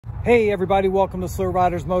Hey everybody, welcome to Slow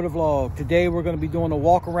Riders Motovlog. Today we're going to be doing a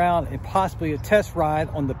walk around and possibly a test ride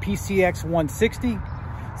on the PCX 160.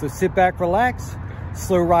 So sit back, relax.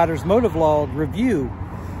 Slow Riders Motovlog review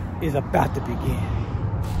is about to begin.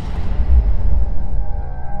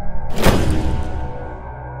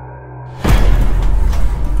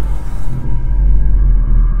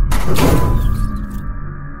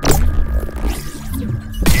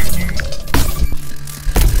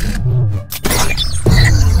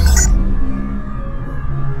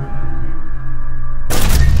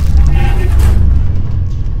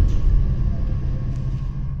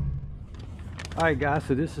 Alright guys,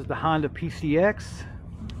 so this is the Honda PCX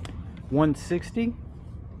 160.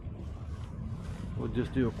 We'll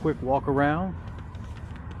just do a quick walk around.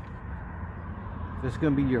 This is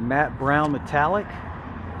going to be your matte brown metallic.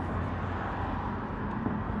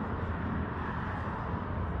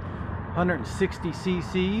 (160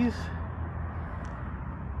 cc),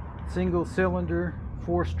 single cylinder,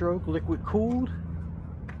 4-stroke, liquid cooled.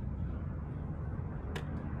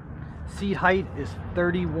 Seat height is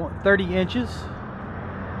 30 inches.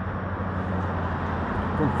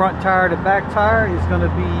 From front tire to back tire is going to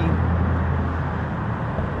be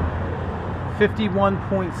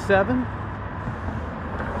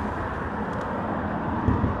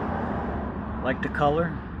 51.7. Like the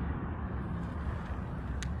color.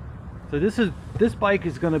 So this bike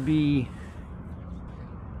is going to be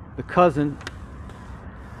the cousin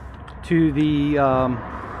to the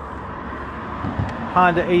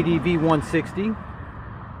Honda ADV 160.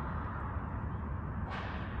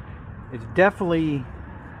 It's definitely,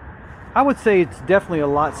 I would say it's definitely a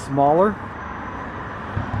lot smaller.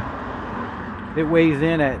 It weighs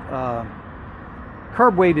in at,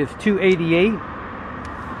 curb weight is 288.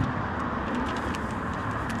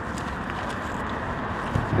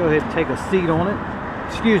 Let's go ahead and take a seat on it.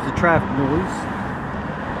 Excuse the traffic noise.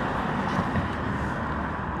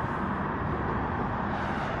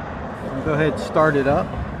 Go ahead and start it up.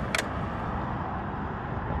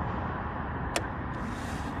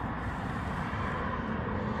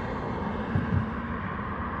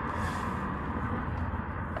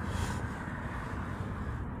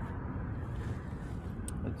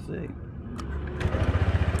 Let's see.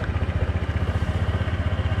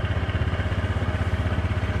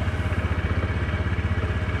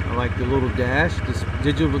 I like the little dash, this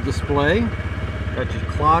digital display. Got your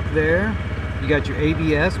clock there. You got your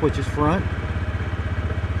ABS, which is front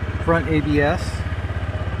ABS.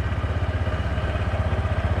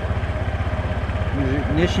 Your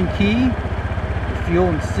ignition key, your fuel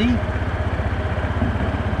and seat.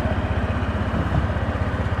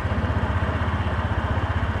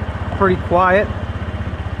 Pretty quiet.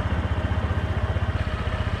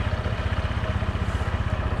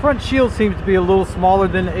 Front shield seems to be a little smaller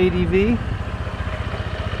than the ADV.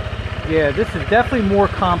 Yeah, this is definitely more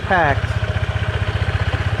compact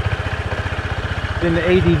than the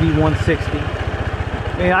ADV 160.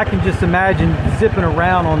 And I can just imagine zipping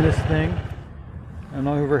around on this thing. And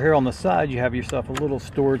over here on the side you have yourself a little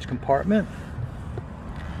storage compartment.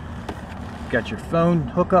 Got your phone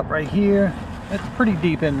hookup right here. It's pretty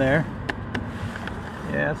deep in there.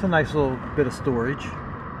 Yeah, it's a nice little bit of storage.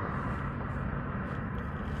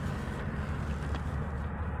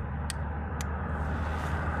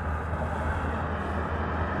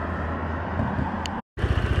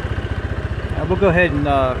 We'll go ahead and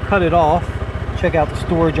cut it off. Check out the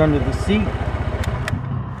storage under the seat.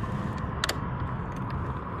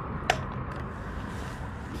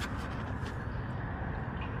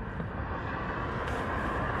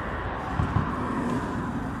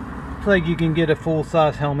 Looks like you can get a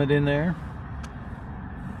full-size helmet in there.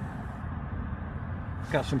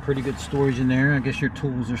 Got some pretty good storage in there. I guess your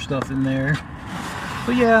tools or stuff in there.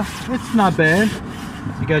 But yeah, it's not bad.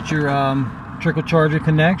 You got your trickle charger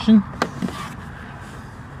connection.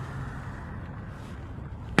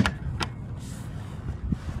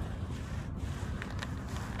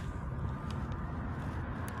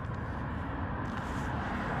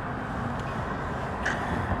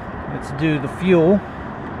 Let's do the fuel.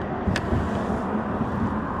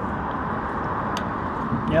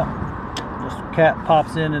 Yep, this cap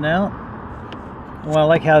pops in and out. Well, I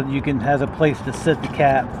like how you can has a place to set the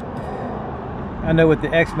cap. I know with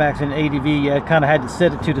the X-Max and ADV, I kind of had to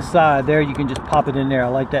set it to the side. There, you can just pop it in there. I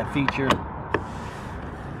like that feature.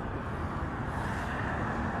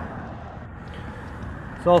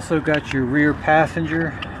 It's also got your rear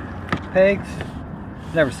passenger pegs.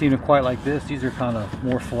 Never seen them quite like this. These are kind of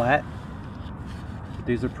more flat.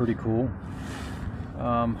 These are pretty cool.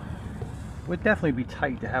 Would definitely be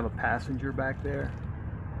tight to have a passenger back there,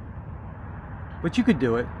 but you could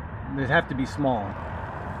do it. They'd have to be small.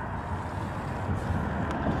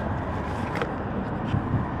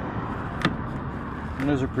 And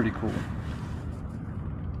those are pretty cool.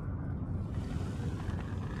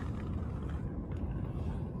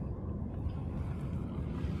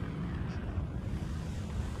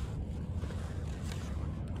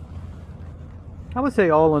 I would say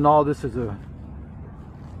all in all, this is a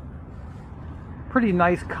pretty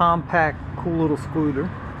nice, compact, cool little scooter.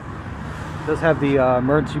 It does have the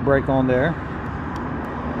emergency brake on there.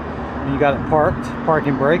 And you got it parked,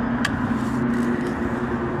 parking brake.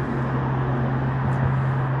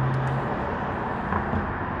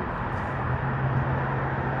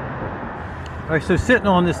 Alright, so sitting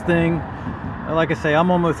on this thing, like I say, I'm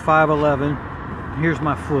almost 5'11". Here's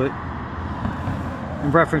my foot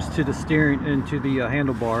in reference to the steering and to the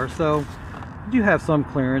handlebar, so you do have some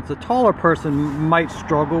clearance. A taller person might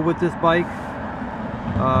struggle with this bike.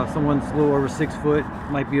 Someone's a little over 6 foot,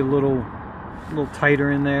 might be a little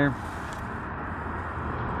tighter in there.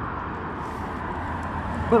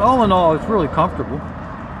 But all in all, it's really comfortable.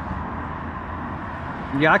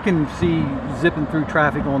 Yeah, I can see zipping through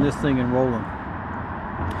traffic on this thing and rolling.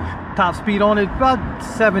 Top speed on it, about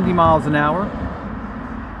 70 miles an hour.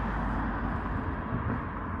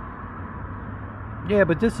 Yeah,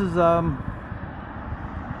 but this is, I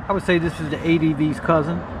would say this is the ADV's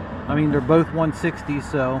cousin. I mean, they're both 160s,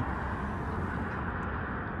 so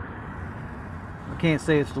I can't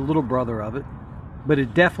say it's the little brother of it. But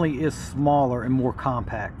it definitely is smaller and more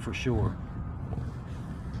compact for sure.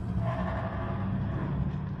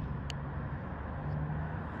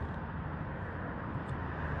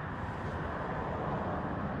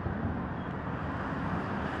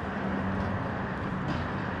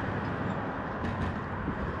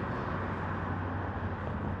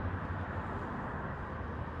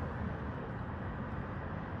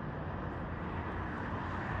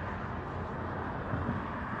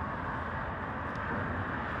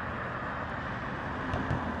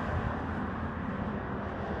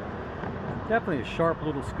 Definitely a sharp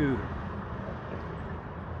little scooter.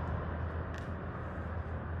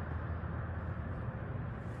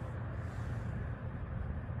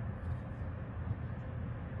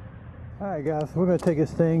 Alright guys, we're going to take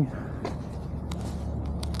this thing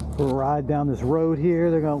for a ride down this road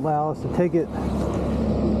here. They're going to allow us to take it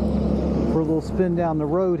for a little spin down the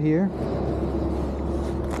road here.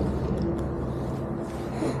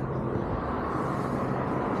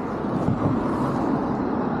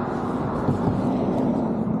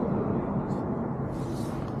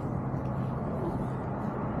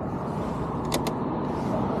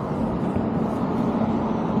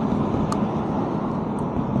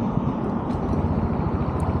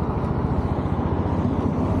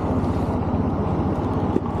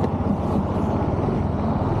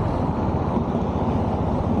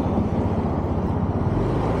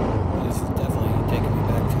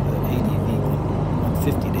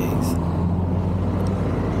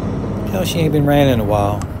 She ain't been ran in a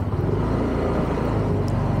while.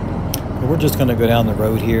 But we're just gonna go down the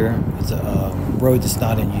road here. It's a road that's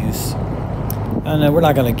not in use. And we're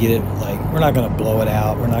not gonna get it, like, we're not gonna blow it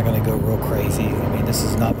out. We're not gonna go real crazy. I mean, this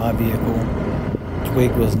is not my vehicle.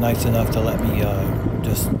 Twig was nice enough to let me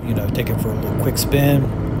just, you know, take it for a little quick spin.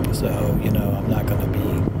 So, you know, I'm not gonna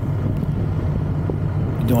be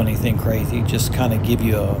doing anything crazy. Just kind of give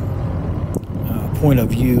you a point of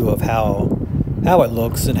view of how it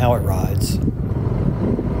looks and how it rides.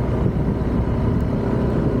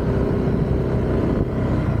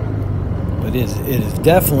 But it is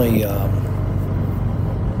definitely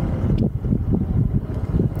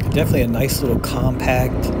definitely a nice little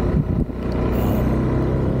compact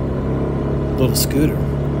little scooter.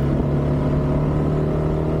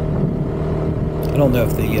 I don't know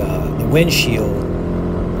if the windshield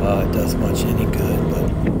does much any good,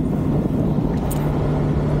 but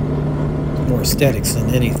more aesthetics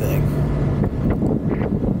than anything.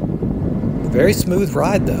 Very smooth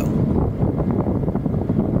ride though.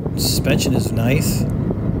 Suspension is nice.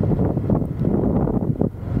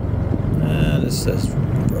 This says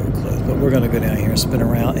road closed, but we're going to go down here and spin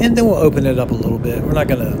around, and then we'll open it up a little bit. We're not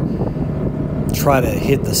going to try to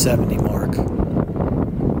hit the 70 mark.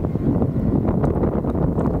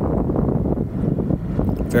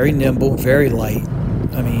 Very nimble, very light.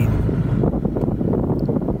 I mean,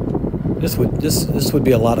 this would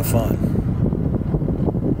be a lot of fun.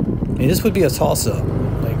 I mean, this would be a toss-up.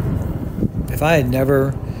 Like, if I had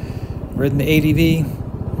never ridden the ADV,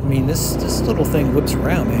 I mean, this little thing whips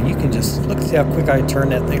around, man. You can just look, see how quick I turn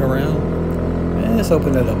that thing around. And let's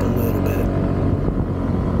open it up a little bit.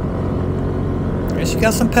 And she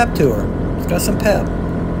got some pep to her. It's got some pep.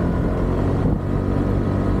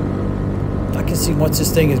 I can see once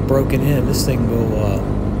this thing is broken in, this thing will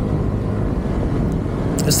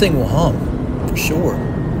hum for sure.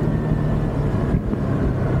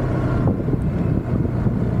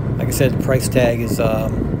 Like I said, the price tag is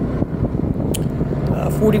around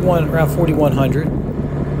 4,100.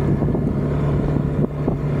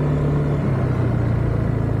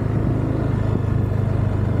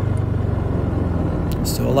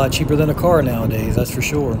 Still a lot cheaper than a car nowadays, that's for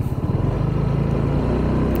sure.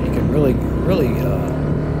 You can really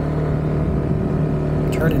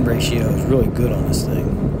turning ratio is really good on this thing.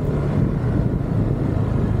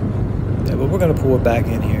 Yeah, but we're gonna pull it back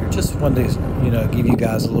in here. Just wanted to, give you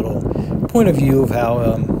guys a little point of view of how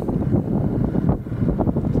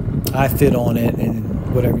I fit on it,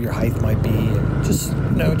 and whatever your height might be, and just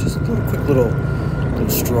just a quick little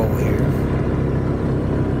stroll here.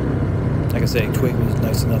 Like I say, Twig was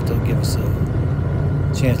nice enough to give us a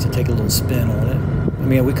chance to take a little spin on it. I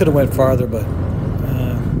mean, we could have went farther, but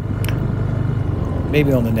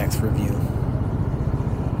maybe on the next review.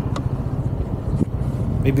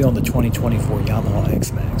 Maybe on the 2024 Yamaha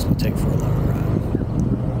X-Max we'll take for a longer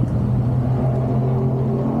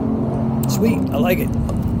ride. Sweet, I like it.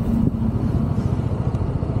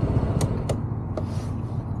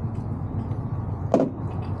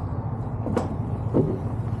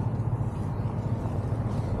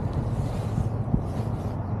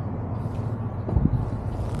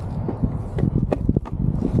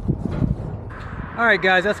 Alright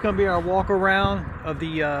guys, that's going to be our walk around of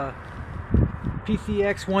the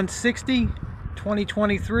PCX 160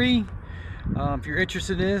 2023. If you're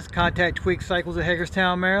interested in this, contact Twig Cycles of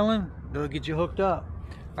Hagerstown, Maryland. They'll get you hooked up.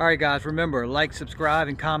 Alright guys, remember, like, subscribe,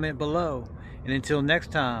 and comment below. And until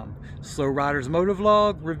next time, Slow Riders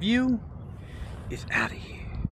Motovlog Review is out of here.